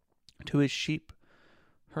 to his sheep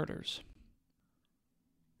herders,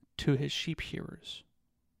 to his sheep hearers.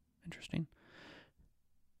 Interesting.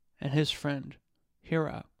 And his friend,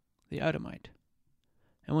 Hira, the Edomite.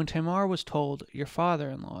 And when Tamar was told, Your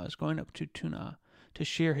father-in-law is going up to Tunah to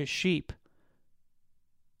shear his sheep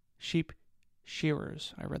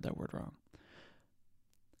shearers, I read that word wrong.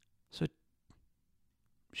 So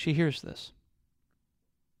she hears this.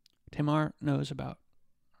 Tamar knows about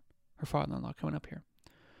her father-in-law coming up here.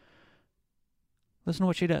 Listen to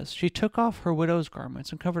what she does. She took off her widow's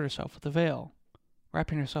garments and covered herself with a veil,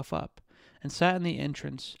 wrapping herself up, and sat in the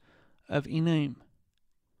entrance of Enim,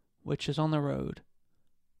 which is on the road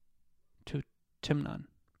to Timnon.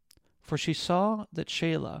 For she saw that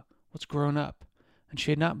Shelah was grown up, and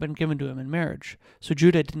she had not been given to him in marriage, so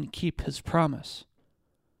Judah didn't keep his promise.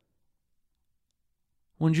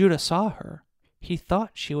 When Judah saw her, he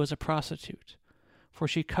thought she was a prostitute, for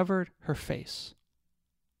she covered her face.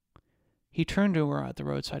 He turned to her at the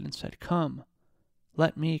roadside and said, Come,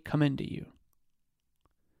 let me come into you.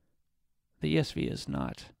 The ESV is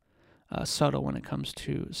not subtle when it comes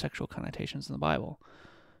to sexual connotations in the Bible.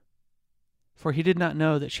 For he did not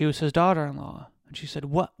know that she was his daughter-in-law. And she said,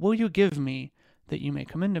 What will you give me that you may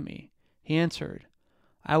come into me? He answered,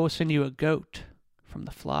 I will send you a goat from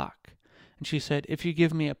the flock. And she said, If you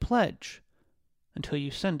give me a pledge until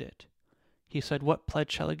you send it. He said, What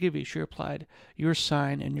pledge shall I give you? She replied, Your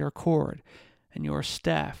sign and your cord, and your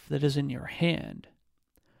staff that is in your hand.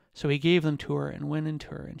 So he gave them to her and went into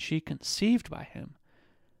her, and she conceived by him.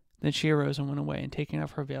 Then she arose and went away, and taking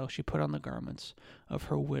off her veil, she put on the garments of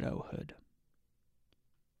her widowhood.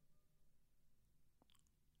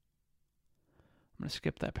 I'm going to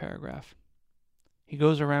skip that paragraph. He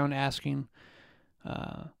goes around asking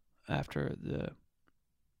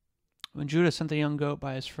when Judah sent the young goat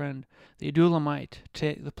by his friend, the Adulamite, to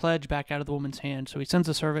take the pledge back out of the woman's hand. So he sends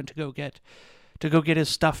a servant to go get his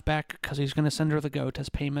stuff back, because he's going to send her the goat as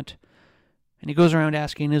payment. And he goes around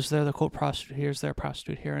asking, Is there the cult prostitute here? Is there a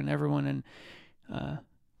prostitute here? And everyone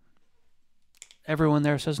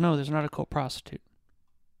there says, No, there's not a cult prostitute.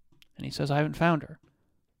 And he says, I haven't found her.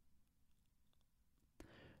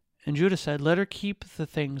 And Judah said, Let her keep the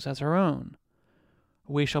things as her own.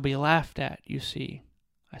 We shall be laughed at, you see.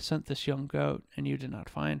 I sent this young goat, and you did not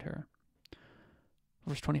find her.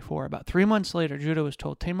 Verse 24, About 3 months later, Judah was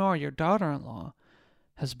told, Tamar, your daughter-in-law,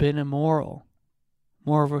 has been immoral.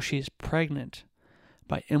 Moreover, she is pregnant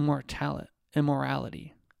by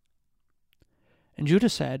immorality. And Judah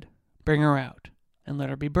said, Bring her out, and let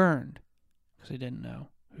her be burned, because he didn't know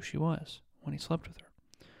who she was when he slept with her.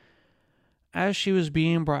 As she was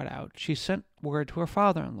being brought out, she sent word to her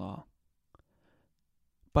father-in-law,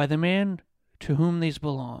 By the man to whom these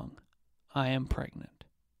belong, I am pregnant.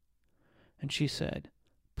 And she said,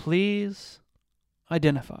 Please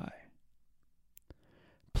identify.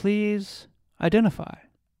 Please identify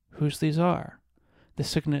whose these are, the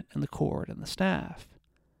signet and the cord and the staff.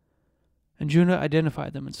 And Judah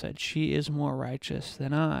identified them and said, She is more righteous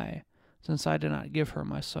than I, since I did not give her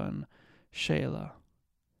my son Shelah.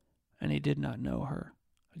 And he did not know her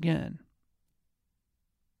again.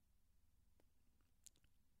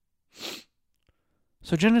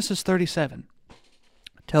 So Genesis 37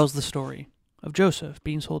 tells the story of Joseph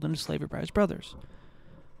being sold into slavery by his brothers.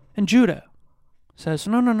 And Judah says,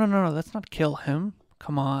 no, let's not kill him.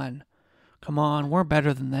 Come on, we're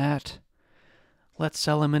better than that. Let's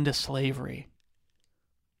sell him into slavery.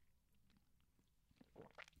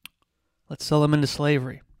 And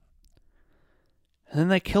then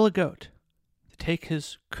they kill a goat. They take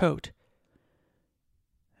his coat,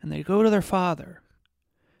 and they go to their father,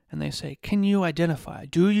 and they say, can you identify,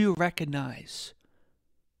 do you recognize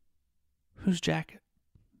whose jacket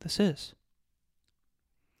this is?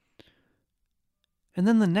 And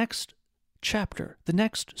then the next chapter, the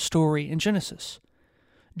next story in Genesis,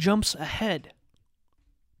 jumps ahead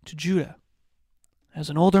to Judah as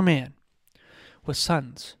an older man with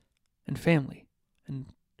sons and family and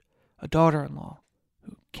a daughter-in-law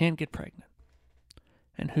who can't get pregnant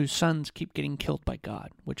and whose sons keep getting killed by God,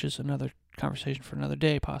 which is another conversation for another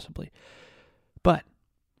day possibly. But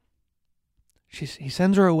he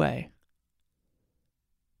sends her away,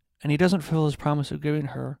 and he doesn't fulfill his promise of giving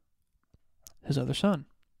her his other son.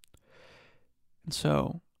 And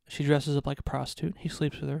so she dresses up like a prostitute. He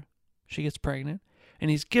sleeps with her. She gets pregnant.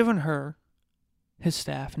 And he's given her his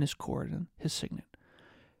staff and his cord and his signet.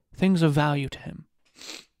 Things of value to him.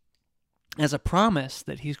 As a promise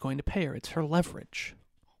that he's going to pay her. It's her leverage.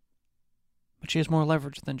 But she has more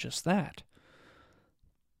leverage than just that.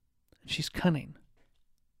 She's cunning.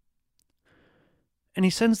 And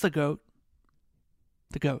he sends the goat,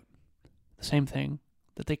 the same thing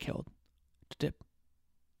that they killed, to dip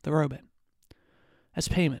the robe in as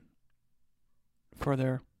payment for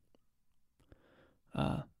their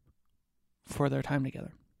time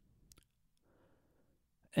together.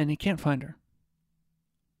 And he can't find her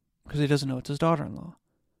because he doesn't know it's his daughter-in-law.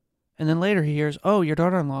 And then later he hears, oh, your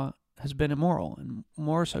daughter-in-law has been immoral, and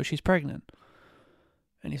more so, she's pregnant.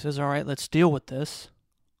 And he says, all right, let's deal with this.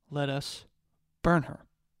 Let us burn her.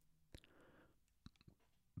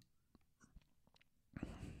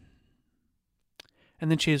 And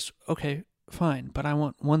then she is, okay, fine, but I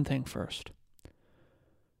want one thing first.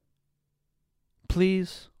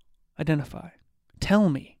 Please identify. Tell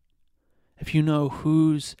me if you know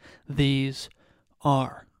whose these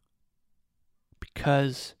are,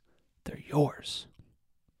 because they're yours.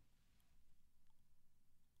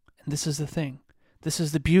 And this is the thing. This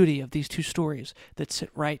is the beauty of these two stories that sit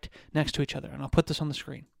right next to each other. And I'll put this on the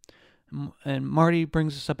screen. And Marty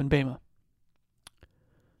brings this up in Bema.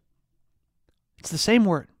 It's the same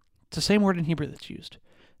word. It's the same word in Hebrew that's used.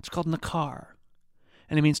 It's called nakar.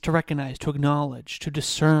 And it means to recognize, to acknowledge, to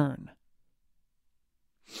discern.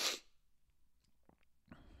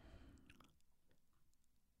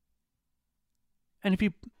 And if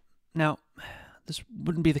you... Now, this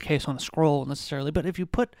wouldn't be the case on a scroll necessarily, but if you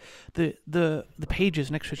put the pages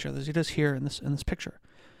next to each other, as he does here in this picture,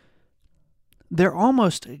 they're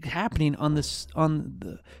almost happening on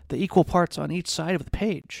the equal parts on each side of the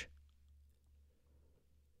page.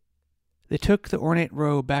 They took the ornate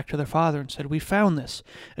robe back to their father and said, we found this.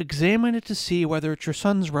 Examine it to see whether it's your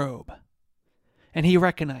son's robe. And he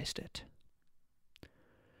recognized it.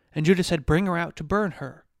 And Judah said, bring her out to burn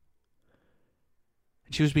her.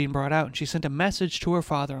 And she was being brought out, and she sent a message to her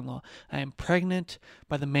father-in-law. I am pregnant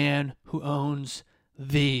by the man who owns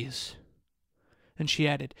these. And she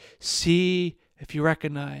added, see if you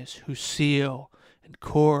recognize whose seal and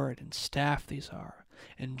cord and staff these are.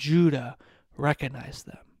 And Judah recognized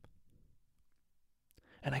them.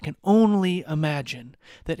 And I can only imagine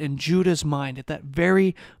that in Judah's mind, at that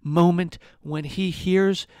very moment when he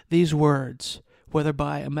hears these words, whether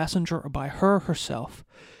by a messenger or by her herself,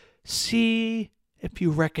 see if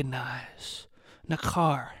you recognize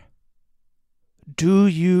nakar. Do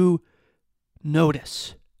you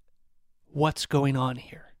notice what's going on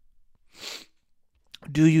here?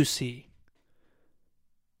 Do you see?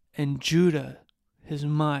 And Judah, his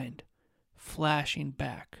mind flashing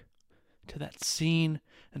back to that scene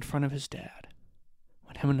in front of his dad,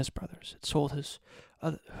 when him and his brothers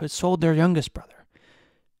had sold their youngest brother,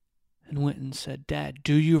 and went and said, Dad,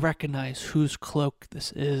 do you recognize whose cloak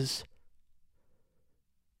this is?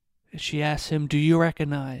 And she asked him, do you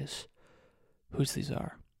recognize whose these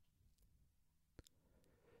are?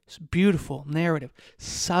 It's beautiful narrative,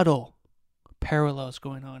 subtle parallels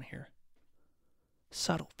going on here.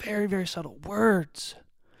 Subtle, very, very subtle words.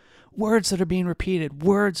 Words that are being repeated,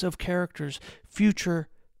 words of characters, future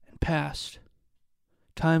and past,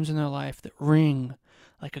 times in their life that ring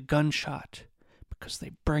like a gunshot because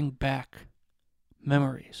they bring back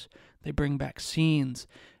memories. They bring back scenes.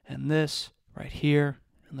 And this right here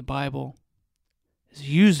in the Bible is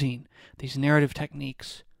using these narrative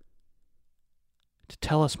techniques to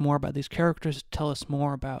tell us more about these characters, to tell us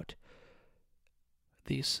more about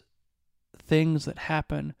these things that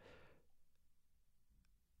happen,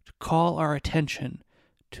 to call our attention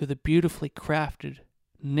to the beautifully crafted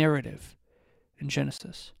narrative in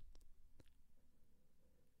Genesis.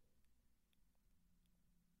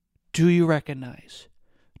 Do you recognize?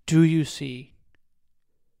 Do you see?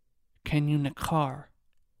 Can you nakar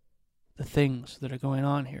the things that are going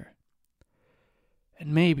on here?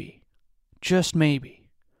 And maybe, just maybe,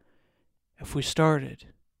 if we started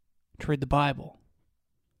to read the Bible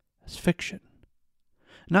as fiction,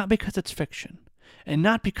 not because it's fiction, and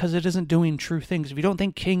not because it isn't doing true things. If you don't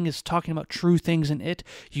think King is talking about true things in it,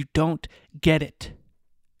 you don't get it.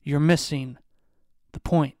 You're missing the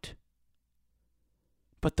point.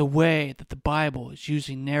 But the way that the Bible is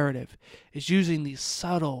using narrative, is using these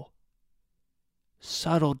subtle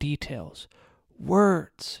details,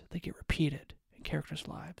 words that get repeated in characters'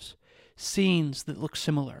 lives, scenes that look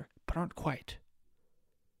similar but aren't quite.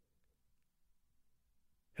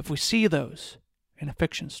 If we see those in a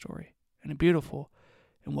fiction story, in a beautiful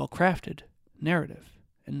and well-crafted narrative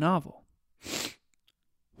and novel,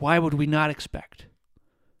 why would we not expect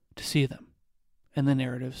to see them in the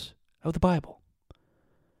narratives of the Bible?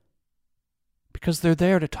 Because they're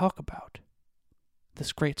there to talk about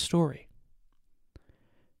this great story.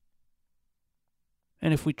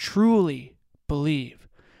 And if we truly believe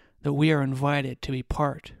that we are invited to be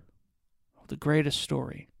part of the greatest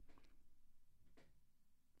story,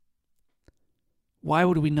 why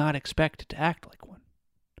would we not expect it to act like one?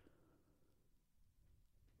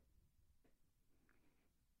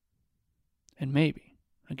 And maybe,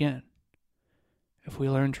 again, if we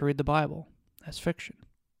learn to read the Bible as fiction,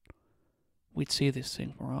 we'd see these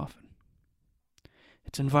things more often.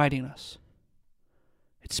 It's inviting us.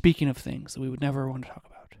 It's speaking of things that we would never want to talk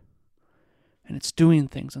about. And it's doing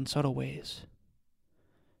things in subtle ways,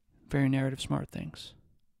 very narrative smart things,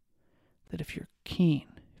 that if you're keen,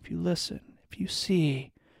 if you listen, if you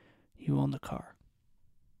see, you own the car.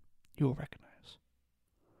 You will recognize.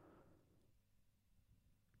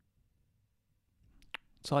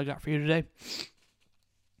 That's all I got for you today.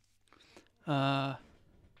 Yeah.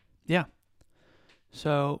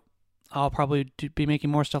 So I'll probably be making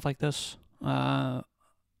more stuff like this.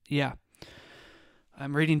 Yeah.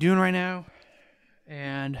 I'm reading Dune right now,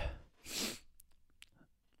 and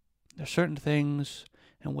there's certain things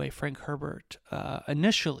in the way Frank Herbert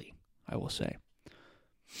initially, I will say,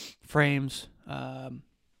 frames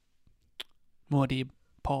Muad'Dib,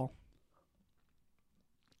 Paul,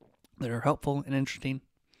 that are helpful and interesting.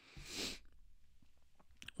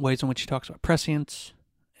 Ways in which he talks about prescience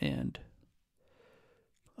and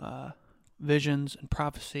visions and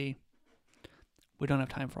prophecy. We don't have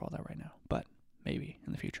time for all that right now, but maybe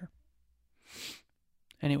in the future.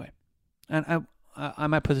 Anyway, and I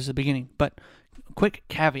might put this at the beginning, but quick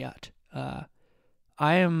caveat. If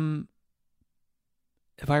I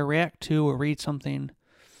react to or read something,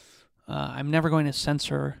 I'm never going to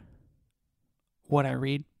censor what I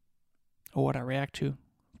read or what I react to,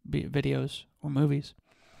 be it videos or movies,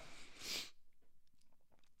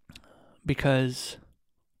 because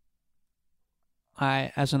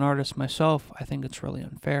as an artist myself, I think it's really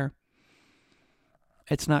unfair.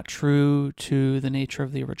 It's not true to the nature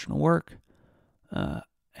of the original work,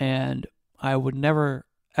 and I would never,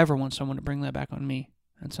 ever want someone to bring that back on me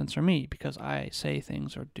and censor me because I say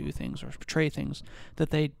things or do things or portray things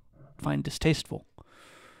that they find distasteful.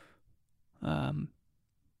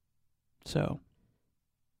 So,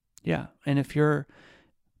 yeah, and if you're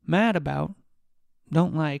mad about,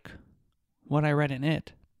 don't like what I read in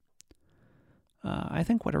it, I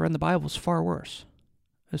think what I read in the Bible is far worse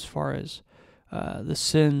as far as the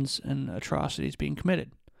sins and atrocities being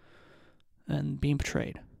committed and being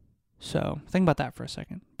portrayed. So think about that for a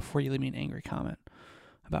second before you leave me an angry comment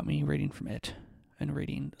about me reading from it and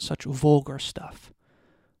reading such vulgar stuff.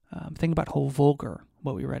 Think about how vulgar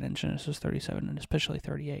what we read in Genesis 37 and especially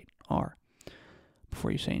 38 are before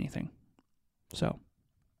you say anything. So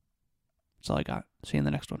that's all I got. See you in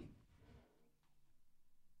the next one.